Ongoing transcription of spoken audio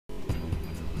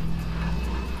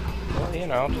you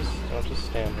know, I'll just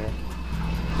stand here.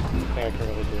 Nothing I can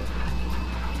really do.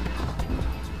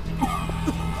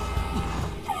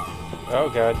 Oh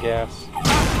god, gas.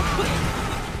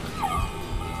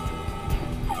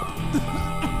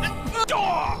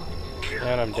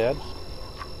 And I'm dead.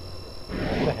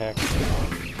 What the heck?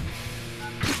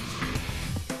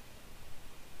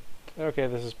 Okay,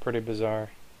 this is pretty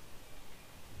bizarre.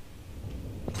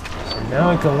 So now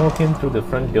I can walk in through the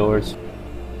front doors.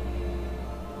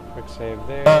 Quick save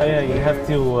there. Oh yeah, you have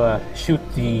to shoot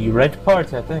the red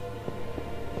part, I think.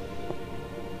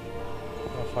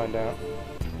 I'll find out.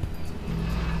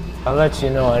 I'll let you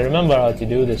know. I remember how to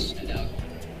do this.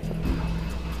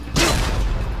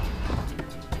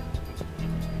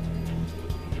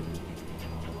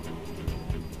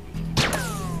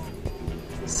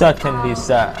 Suck can be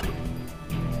sad.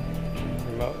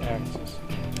 Remote access.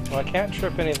 Well, I can't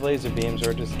trip any laser beams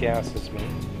or it just gases me.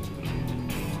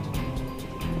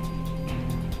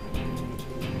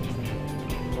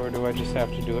 Or do I just have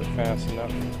to do it fast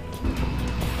enough?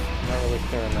 Not really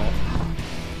clear on that.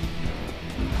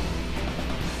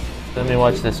 Let me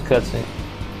watch this cutscene.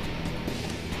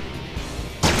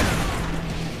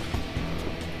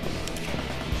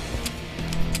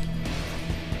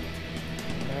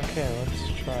 Okay, let's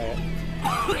try it.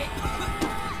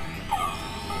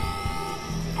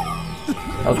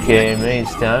 Okay,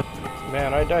 maze down.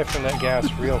 Man, I die from that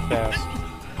gas real fast.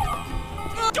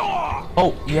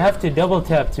 Oh, you have to double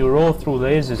tap to roll through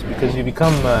lasers because you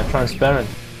become transparent.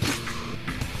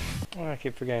 Oh, I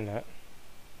keep forgetting that.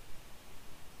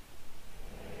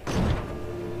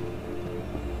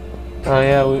 Oh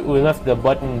yeah, we left the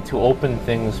button to open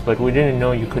things, but we didn't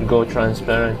know you could go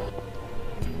transparent.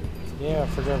 Yeah, I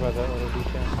forgot about that little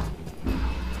detail.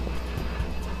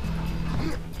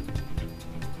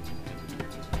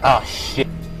 Oh shit.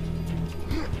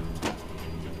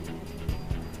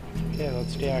 Okay,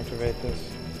 let's deactivate this.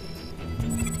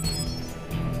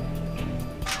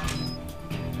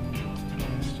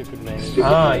 Stupid maze.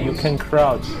 Ah, you can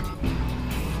crouch.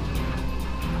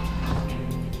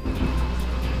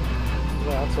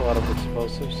 Yeah, that's a lot of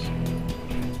explosives.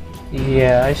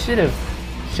 Yeah, I should have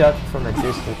shot from a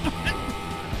distance.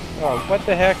 Oh, what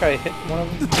the heck? I hit one of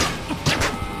them.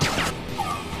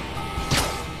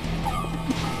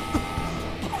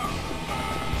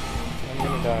 I'm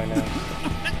gonna die now.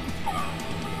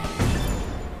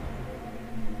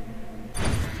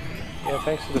 Yeah,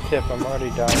 thanks for the tip. I'm already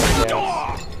dying of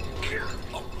gas.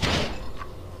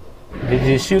 Did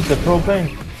you shoot the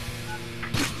propane?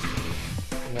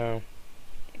 No.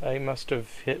 I must have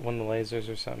hit one of the lasers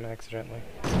or something accidentally.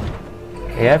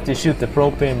 You have to shoot the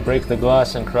propane, break the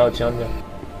glass, and crouch under.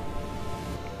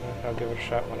 I'll give it a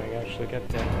shot when I actually get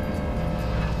there.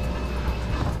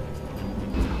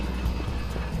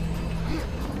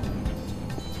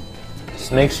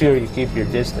 Just make sure you keep your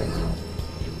distance.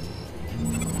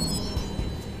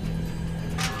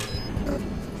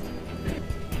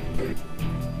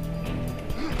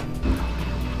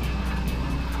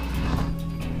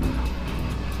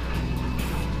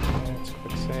 Let's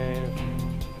quick save.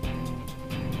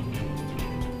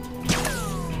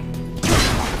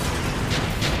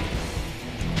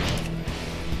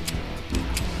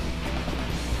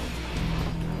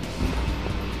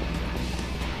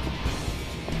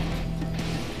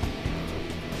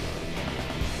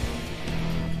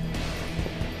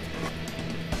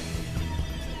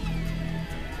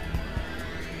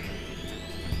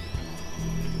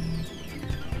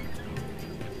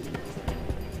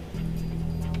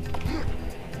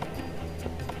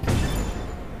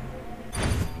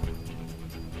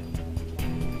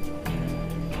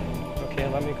 Okay,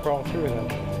 let me crawl through them.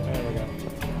 There we go.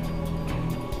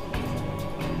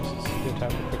 This is a good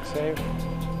time to quick save.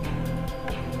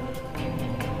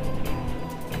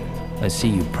 I see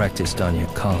you practiced on your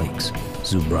colleagues,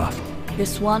 Zubrov.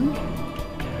 This one?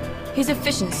 His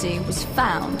efficiency was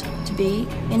found to be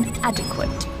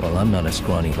inadequate. Well, I'm not a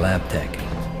scrawny lab tech.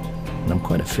 And I'm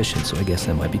quite efficient, so I guess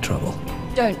there might be trouble.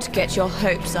 Don't get your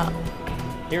hopes up.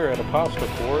 Here at Apostle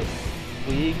Fort,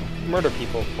 we murder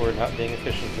people for not being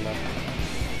efficient enough.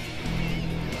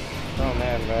 Oh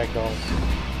man, ragdolls.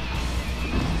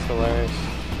 It's hilarious.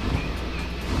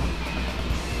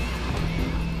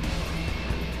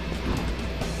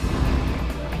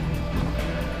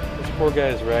 This poor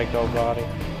guy's ragdoll body.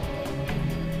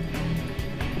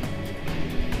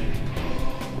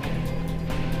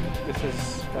 This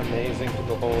is amazing to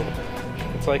behold.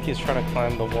 It's like he's trying to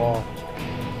climb the wall.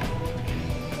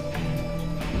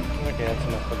 Okay, that's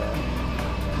enough of that.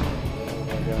 Oh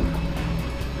my god.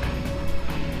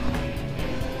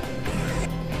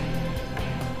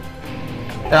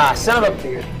 Ah, son of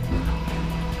a...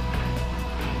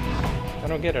 I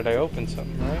don't get it. I opened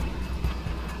something, right?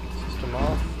 System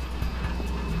off.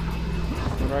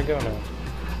 Where do I go now?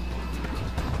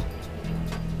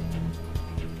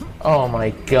 Oh my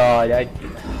god,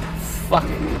 fuck.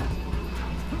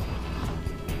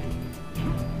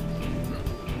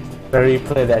 Better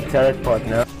replay that turret part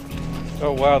now.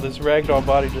 Oh wow, this ragdoll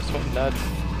body just went nuts.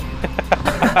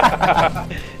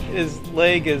 His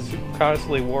leg is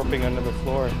constantly warping under the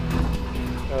floor.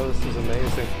 Oh, this is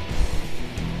amazing.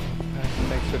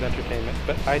 Thanks for the entertainment.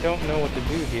 But I don't know what to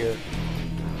do here.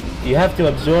 You have to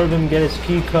absorb him, get his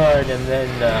key card, and then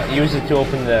use it to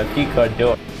open the key card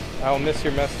door. I'll miss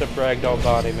your messed up ragdoll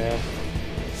body, man.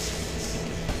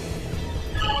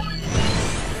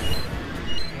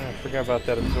 I forgot about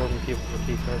that absorbing people for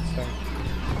key cards thing.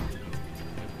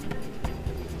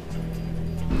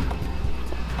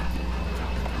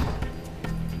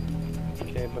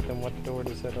 Okay, but then what door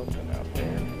does that open out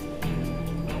there?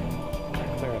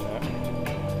 Not clearing that.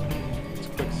 Let's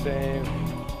quick save.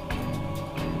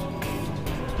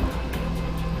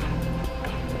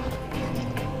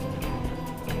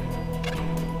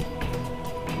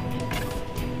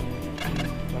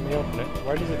 Let me open it.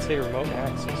 Why does it say remote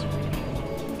access?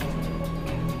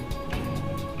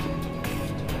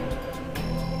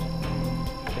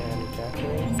 And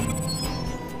evacuate.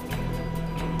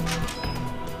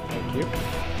 Thank you.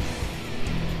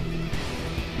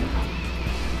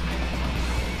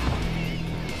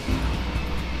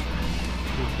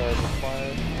 Key card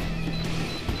required.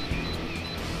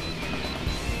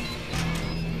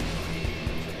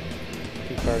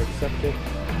 Key card accepted.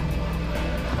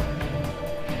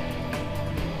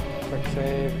 Quick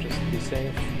save, just be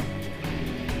safe.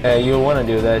 You'll want to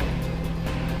do that.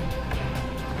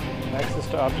 Access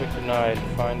to object denied.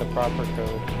 Find the proper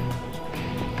code.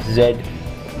 Z.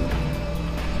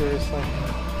 Seriously?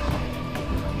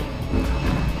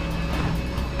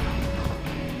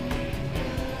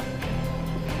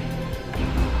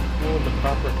 What would the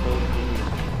proper code be?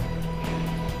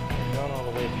 Gone all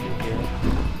the way through here.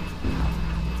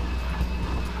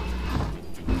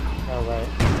 Alright.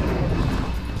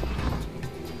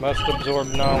 Must absorb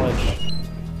knowledge.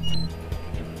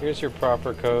 Here's your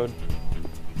proper code.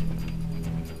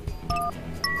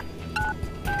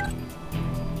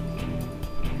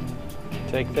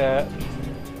 Take that.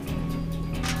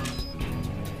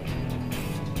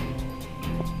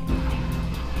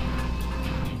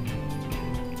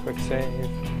 Quick save.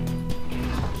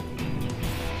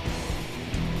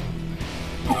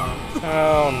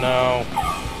 Oh no.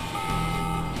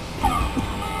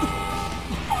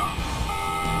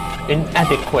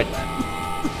 Inadequate.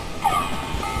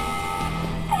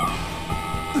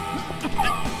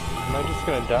 Am I just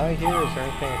gonna die here? Is there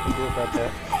anything I can do about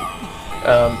that?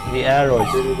 The arrows.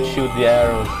 Shoot the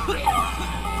arrows. Shoot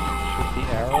the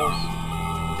arrows?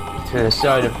 To the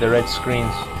side of the red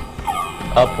screens.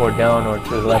 Up or down or to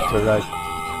the left or right. I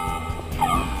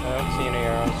don't see any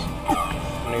arrows. I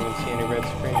don't even see any red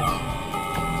screens.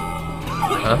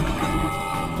 Huh?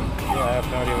 Yeah, I have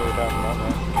no idea what you're talking about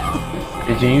now.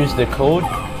 Did you use the code?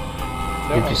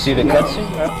 No, Did you see the cutscene?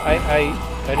 I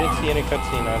didn't see any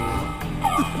cutscene.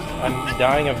 I'm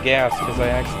dying of gas because I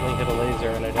accidentally hit a laser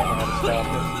and I don't know how to stop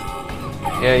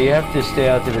it. Yeah, you have to stay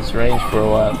out of its range for a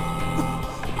while.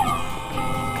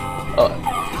 Oh,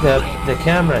 the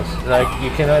cameras, like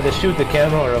you can either shoot the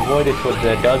camera or avoid it with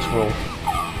the dodge roll.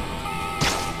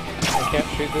 I can't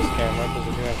shoot this camera because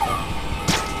it do anything.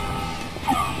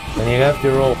 And you have to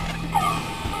roll.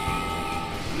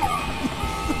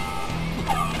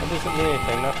 That doesn't mean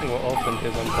anything. Nothing will open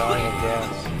because I'm dying of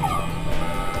gas.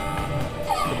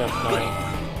 Just enough knowing.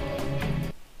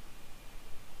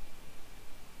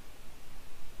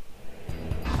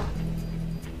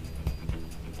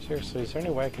 Seriously, is there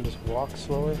any way I can just walk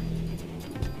slower?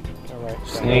 Alright.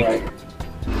 Sneak.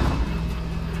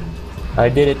 I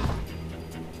did it.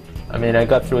 I mean, I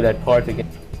got through that part again.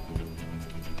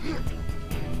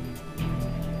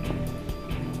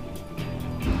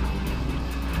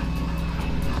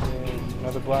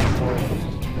 Another blackboard.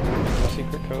 No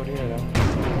secret code here, though.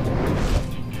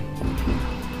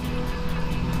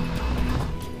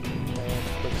 And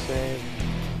quick save.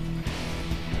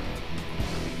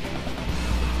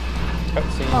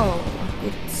 Cutscene. Oh,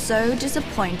 it's so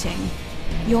disappointing.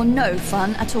 You're no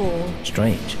fun at all.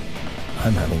 Strange.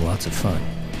 I'm having lots of fun.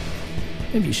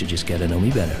 Maybe you should just get to know me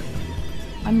better.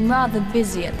 I'm rather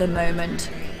busy at the moment.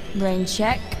 Rain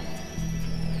check.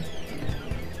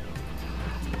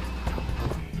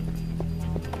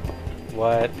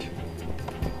 What?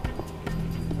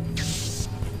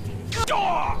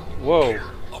 Whoa.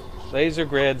 Laser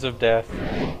grids of death.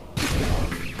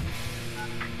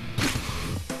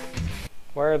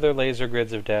 Why are there laser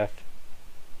grids of death?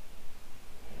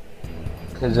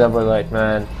 Cause Everlight,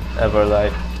 man.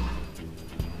 Everlight.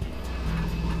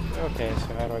 Okay,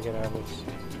 so how do I get out of this?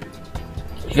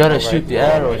 You gotta Oh, shoot right, the roll,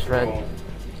 arrows, right, Red.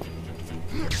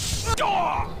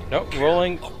 roll. Nope,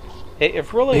 rolling. Hey,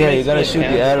 if rolling. Yeah, makes you gotta me shoot the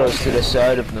intangible- arrows to the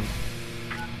side of them.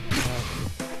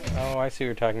 Oh, I see what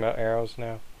you're talking about. Arrows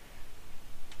now.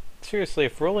 Seriously,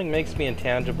 if rolling makes me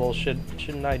intangible,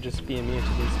 shouldn't I just be immune to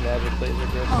these magic laser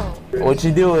grids? Oh, What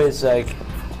you do is like,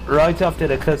 right after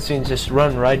the cutscene, just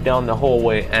run right down the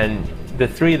hallway, and the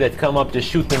three that come up, just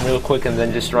shoot them real quick, and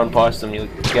then just run past them. You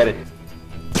get it.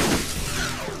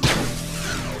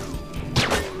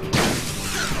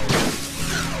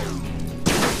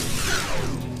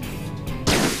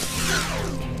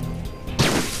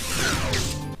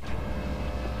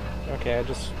 Okay,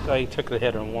 I took the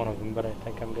hit on one of them, but I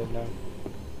think I'm good now.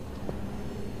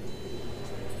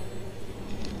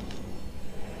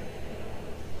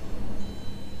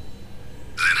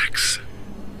 Lennox,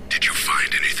 did you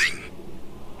find anything?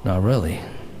 Not really.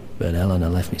 But Eleanor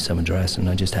left me some address, and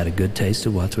I just had a good taste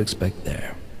of what to expect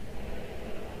there.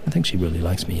 I think she really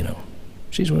likes me, you know.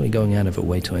 She's really going out of her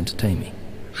way to entertain me.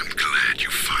 I'm glad you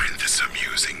find this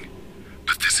amusing.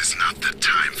 But this is not the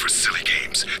time for silly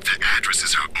games. The address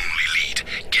is our only lead.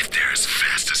 Get there as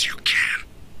fast as you can.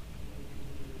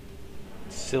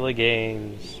 Silly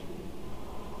games.